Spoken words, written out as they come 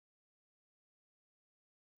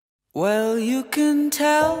Well, you can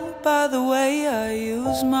tell by the way I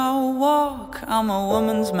use my walk, I'm a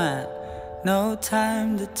woman's man, no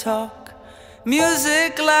time to talk.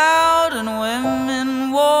 Music loud and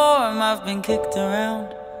women warm, I've been kicked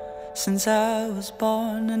around since I was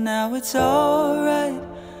born. And now it's alright,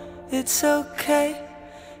 it's okay.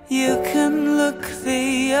 You can look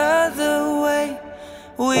the other way.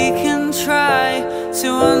 We can try to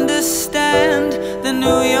understand the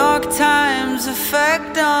New York Times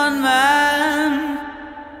effect on man.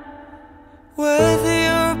 Whether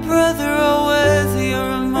you're a brother or whether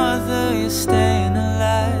you're a mother, you're staying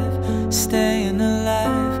alive, staying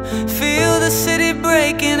alive. Feel the city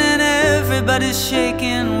breaking and everybody's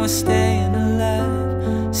shaking. We're staying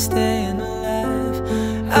alive, staying alive.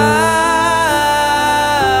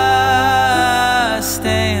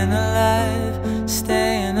 Staying alive,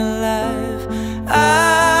 staying alive.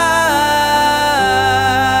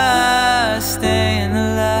 Staying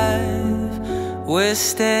alive. We're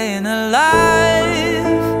staying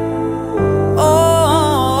alive.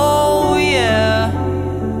 Oh yeah,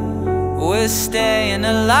 we're staying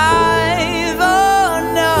alive. Oh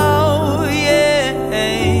no, yeah,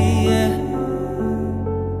 yeah.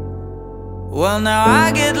 Well, now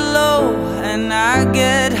I get low and I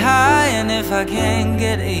get high, and if I can't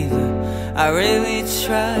get either, I really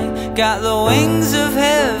try. Got the wings of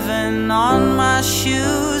heaven on my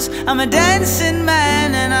shoes. I'm a dancing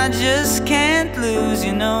man and I just can't lose.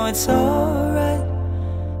 You know it's alright,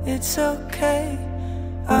 it's okay.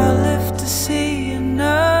 I'll live to see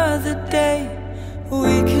another day.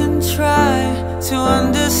 We can try to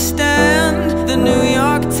understand the New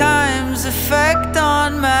York Times effect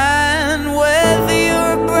on man. Whether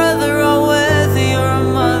you're a brother or whether you're a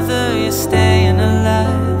mother, you're staying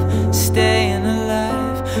alive, staying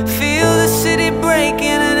alive. Feel the city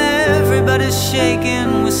breaking and everybody's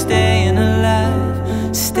shaking. We're staying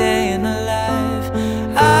alive, staying alive.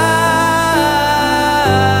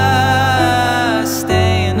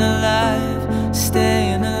 Staying alive,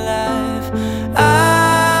 staying alive.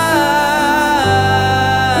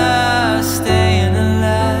 Staying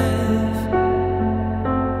alive.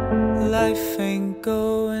 Life ain't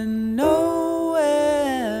going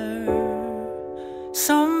nowhere.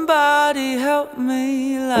 Somebody help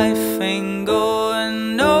me. Life ain't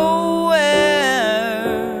going nowhere.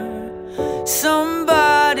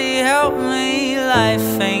 Somebody help me.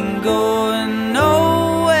 Life ain't going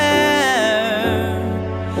nowhere.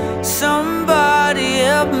 Somebody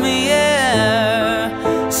help me,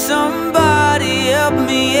 yeah. Somebody help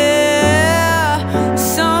me, yeah.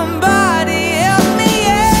 Somebody help me,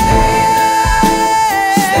 yeah.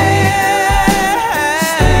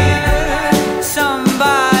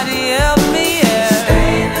 Somebody help me, yeah.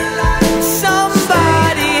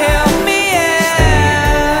 Somebody help me,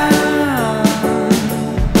 yeah.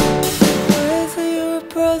 Whether you're a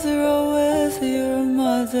brother or whether you're a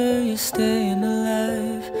mother, you're staying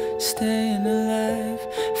alive, staying alive.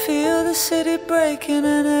 Feel the city breaking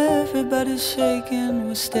and everybody's shaking.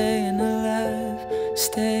 We're staying alive,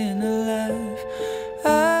 staying alive.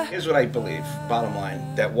 Here's what I believe, bottom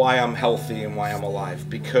line, that why I'm healthy and why I'm alive.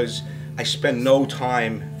 Because I spend no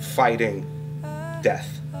time fighting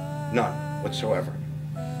death. None whatsoever.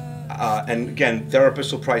 And again,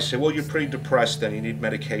 therapists will probably say, well, you're pretty depressed and you need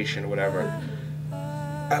medication or whatever.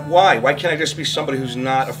 Why? Why can't I just be somebody who's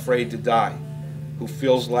not afraid to die? Who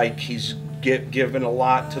feels like he's given a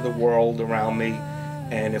lot to the world around me,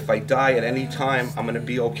 and if I die at any time, I'm going to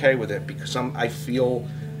be okay with it, because I feel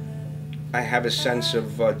I have a sense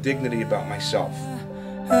of dignity about myself.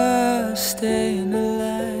 Staying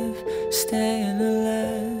alive, staying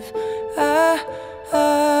alive.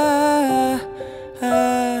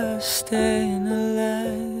 Staying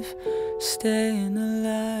alive, staying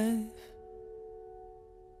alive.